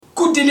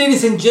Good day,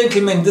 ladies and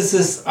gentlemen, this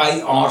is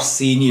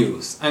IRC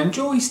News. I'm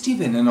Joey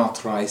Stephen, an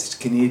authorized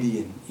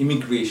Canadian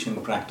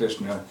immigration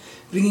practitioner,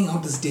 bringing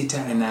out this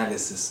data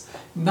analysis.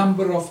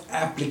 Number of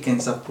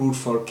applicants approved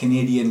for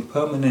Canadian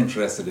permanent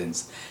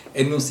residents,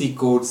 NOC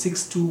code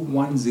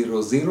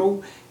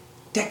 62100,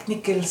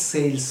 technical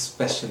sales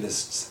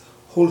specialists,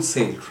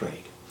 wholesale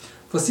trade.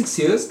 For 6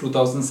 years,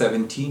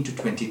 2017 to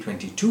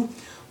 2022,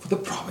 for the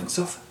province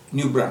of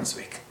New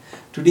Brunswick.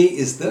 Today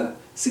is the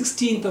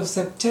 16th of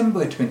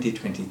September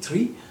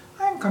 2023.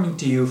 I am coming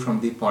to you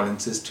from the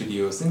Palimpsest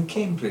Studios in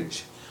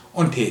Cambridge,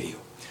 Ontario.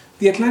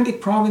 The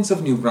Atlantic province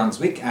of New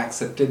Brunswick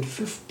accepted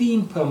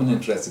 15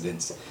 permanent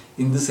residents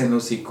in this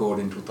NOC code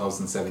in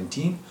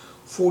 2017,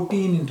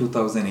 14 in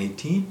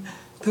 2018,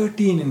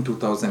 13 in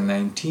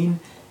 2019,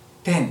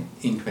 10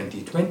 in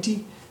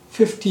 2020,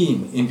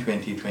 15 in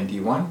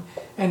 2021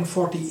 and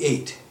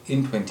 48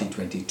 in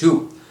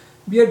 2022.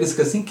 We are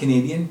discussing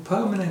Canadian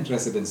permanent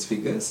residence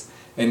figures,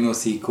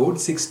 NOC code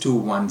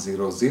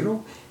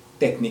 62100,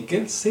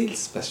 technical sales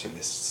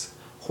specialists,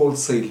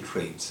 wholesale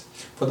trades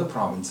for the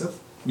province of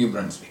New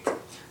Brunswick.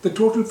 The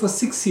total for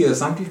 6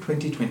 years until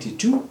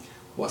 2022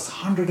 was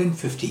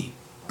 115.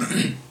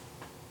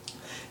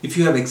 If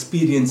you have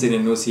experience in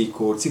NOC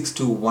code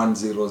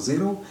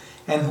 62100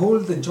 and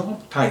hold the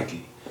job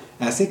title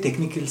as a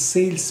technical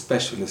sales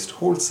specialist,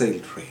 wholesale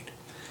trade,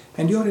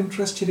 and you are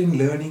interested in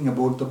learning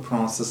about the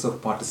process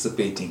of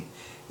participating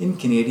in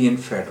Canadian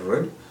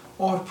federal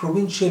or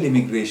provincial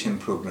immigration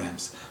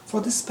programs for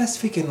the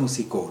specific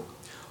NOC code,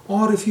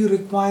 or if you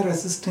require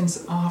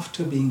assistance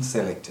after being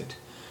selected,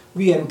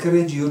 we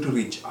encourage you to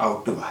reach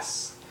out to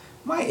us.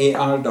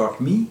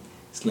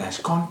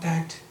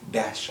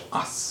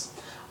 myar.me/contact-us.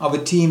 Our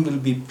team will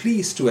be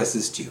pleased to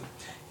assist you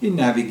in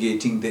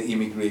navigating the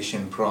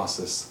immigration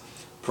process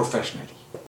professionally.